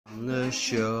on the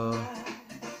shore.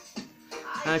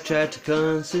 I try to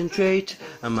concentrate,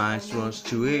 my mind wants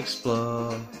to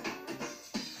explore.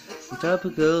 The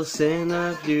topical scent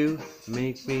of you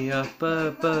make me up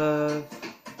above.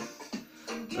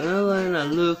 Well, when I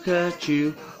look at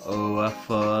you, oh, I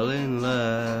fall in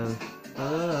love.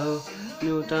 Oh,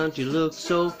 no, don't you look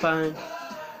so fine?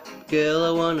 Girl,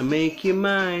 I wanna make you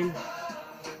mine.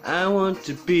 I want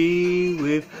to be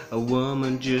with a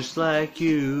woman just like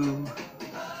you.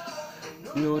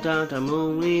 No doubt I'm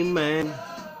only man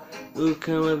who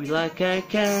can love you like I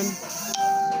can.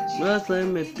 Just let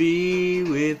me be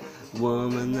with a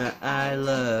woman that I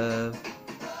love.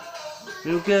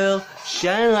 Little girl,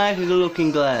 shine like a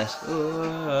looking glass.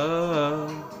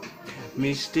 Oh,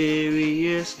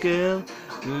 mysterious girl,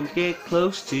 I'm gonna get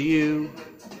close to you.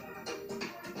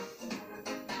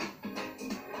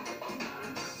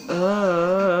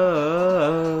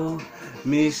 Oh,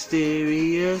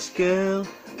 mysterious girl,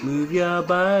 move your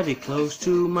body close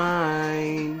to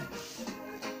mine.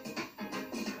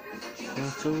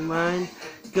 Close to mine,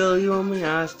 girl, you're my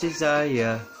heart's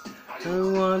desire. I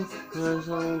want us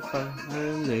on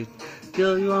fire.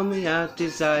 Girl, you are my heart's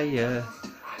desire.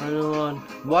 I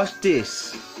want. Watch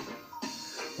this.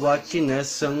 Watching the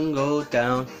sun go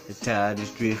down, the tide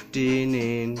is drifting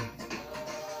in.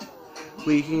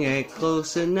 We can get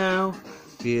closer now,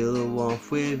 feel the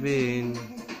warmth within.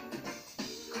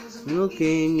 Look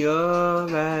in your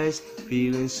eyes,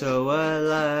 feeling so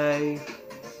alive.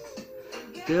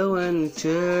 Girl, when you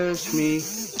touch me,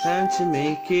 time to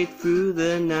make it through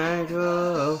the night.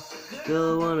 Oh,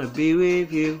 girl, I wanna be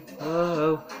with you.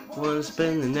 Oh, I wanna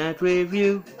spend the night with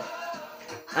you.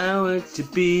 I want to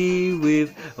be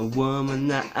with a woman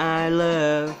that I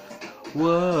love.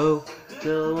 Whoa,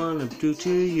 girl, I wanna do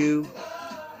to you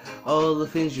all the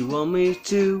things you want me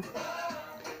to.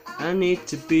 I need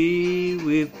to be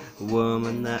with a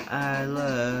woman that I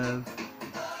love.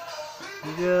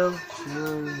 Girl,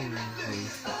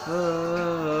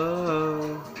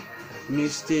 oh,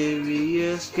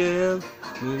 mysterious girl,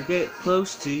 we'll get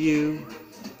close to you.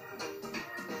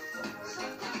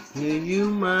 You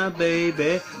my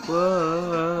baby,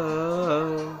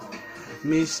 whoa.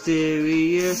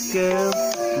 Mysterious girl,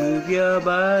 move your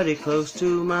body close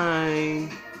to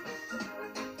mine.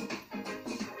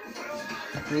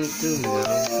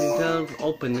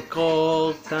 Open the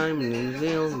call, time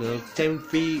is 10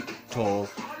 feet tall.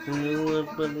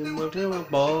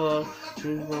 Ball,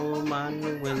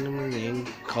 man when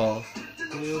the call.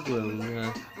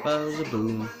 Buzz a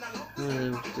boom,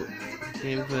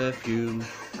 perfume.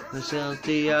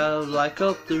 Facility, I light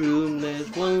up the room. There's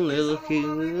one little key,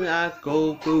 I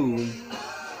go boom.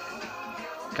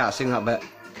 Can't sing that bit.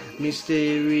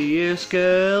 Mysterious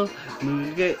girl,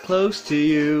 move get close to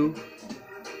you.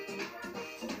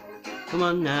 Come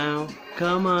on now,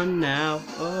 come on now.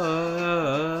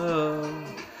 Oh,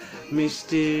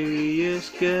 mysterious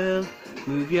girl,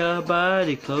 move your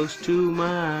body close to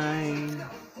mine.